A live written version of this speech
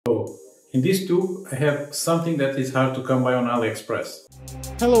In this tube, I have something that is hard to come by on Aliexpress.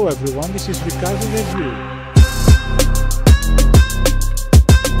 Hello everyone, this is Ricardo review.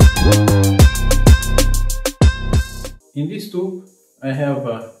 In this tube, I have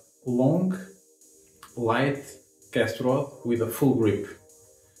a long, light cast rod with a full grip.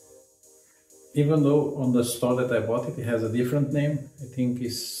 Even though on the store that I bought it, it has a different name. I think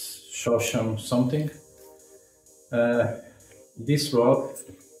it's AI-SHOUYU something. This rod,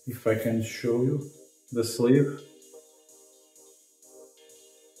 if I can show you the sleeve,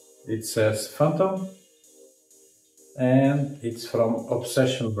 it says Phantom and it's from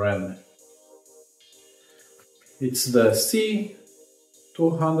Obsession brand. It's the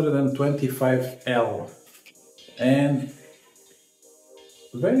C225L and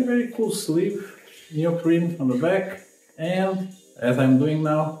very cool sleeve, neoprene on the back, and as I'm doing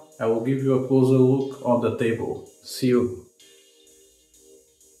now, I will give you a closer look on the table. See you.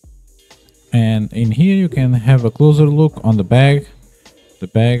 And in here you can have a closer look on the bag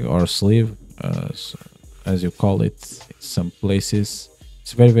or sleeve, as you call it in some places.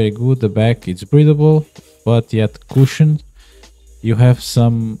 It's very good. The back is breathable but yet cushioned. You have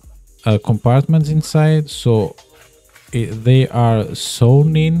some compartments inside, so they are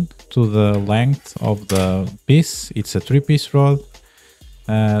sewn in to the length of the piece. It's a 3-piece rod.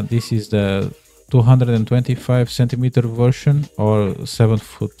 This is the 225 centimeter version, or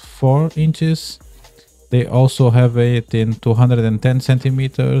 7'4" inches. They also have it in 210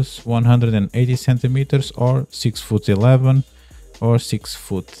 centimeters, 180 centimeters, or 6'11" or 6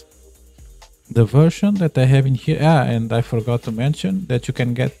 foot. The version that I have in here, and I forgot to mention that you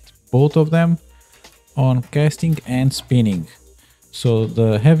can get both of them on casting and spinning. So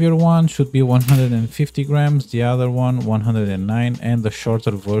the heavier one should be 150 grams, the other one 109, and the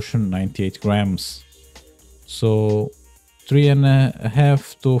shorter version 98 grams. So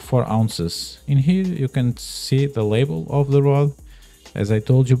 3.5 to 4 ounces. In here you can see the label of the rod. As I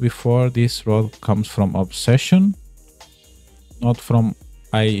told you before, this rod comes from Obsession, not from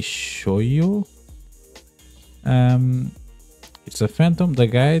AI-SHOUYU. It's a Phantom. The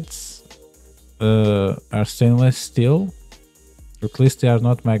guides are stainless steel. At least they are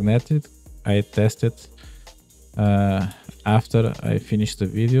not magnetic. I tested after I finished the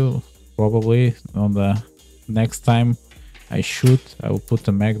video. Probably on the next time I shoot, I will put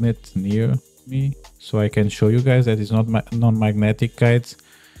a magnet near me so I can show you guys that it's not non-magnetic guides.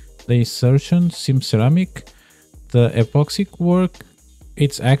 The insertion seems ceramic. The epoxy work,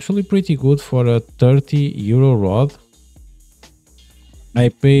 it's actually pretty good for a 30 euro rod. I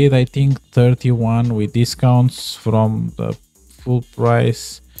paid, I think, 31 with discounts from the full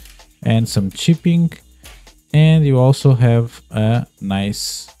price and some shipping. And you also have a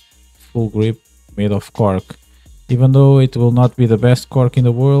nice full grip made of cork. Even though it will not be the best cork in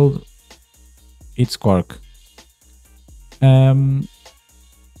the world, it's cork. The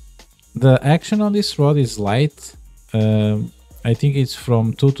action on this rod is light. I think it's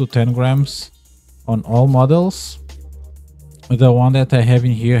from 2 to 10 grams on all models. The one that I have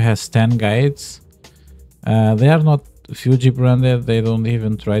in here has 10 guides. They are not Fuji branded, they don't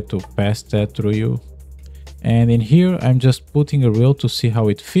even try to pass that through you. And in here I'm just putting a reel to see how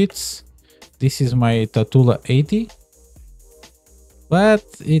it fits. This is my Tatula 80, but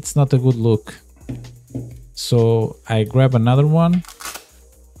it's not a good look. So I grab another one.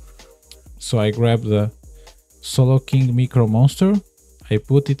 So I grab the Solo King Micro Monster. I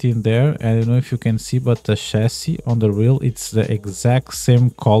put it in there. I don't know if you can see, but the chassis on the reel, it's the exact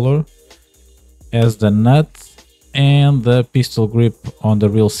same color as the nut and the pistol grip on the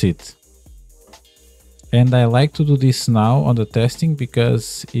reel seat. And I like to do this now on the testing,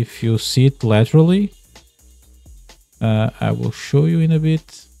 because if you see it laterally, I will show you in a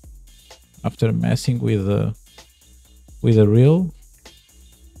bit after messing with the reel.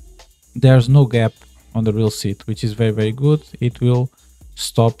 There's no gap on the reel seat, which is very good. It will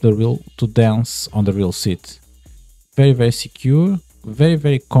stop the reel to dance on the reel seat. Very secure,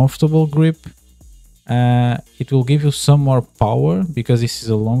 very comfortable grip. It will give you some more power because this is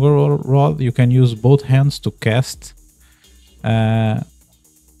a longer rod. You can use both hands to cast.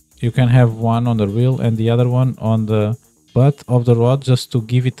 You can have one on the reel and the other one on the butt of the rod, just to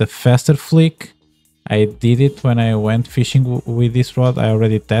give it a faster flick. I did it when I went fishing with this rod. I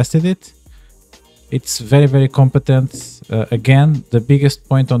already tested it. It's very competent. Again, the biggest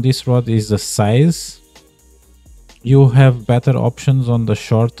point on this rod is the size. You have better options on the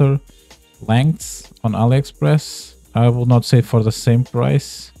shorter lengths on Aliexpress. I will not say for the same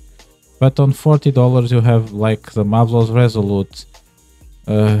price, but on $40 you have like the Marvelous Resolute,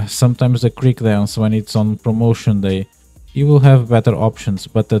 sometimes the Creek Dance when it's on promotion day. You will have better options,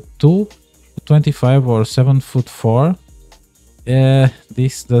 but the tool 25 or 7'4",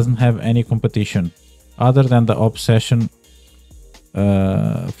 this doesn't have any competition other than the Obsession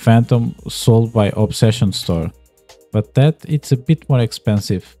Phantom sold by Obsession Store, but that it's a bit more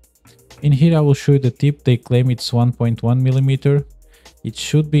expensive. In here I will show you the tip. They claim it's 1.1 millimeter. It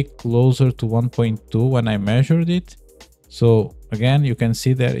should be closer to 1.2 when I measured it. So again, you can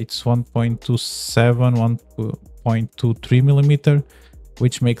see that it's 1.27, 1.23 millimeter,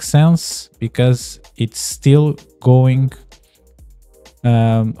 which makes sense because it's still going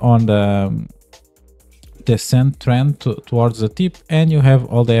on the descent trend towards the tip, and you have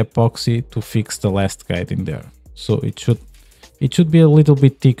all the epoxy to fix the last guide in there. So it should be a little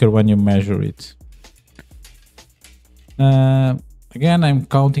bit thicker when you measure it. Again, I'm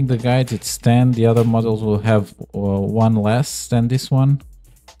counting the guides, it's 10. The other models will have one less than this one.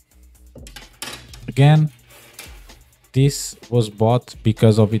 Again, this was bought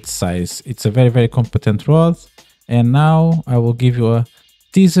because of its size. It's a very, very competent rod. And now I will give you a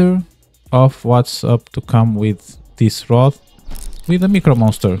teaser of what's up to come with this rod with the Micro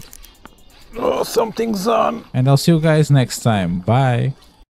Monster. Oh, something's on. And I'll see you guys next time. Bye.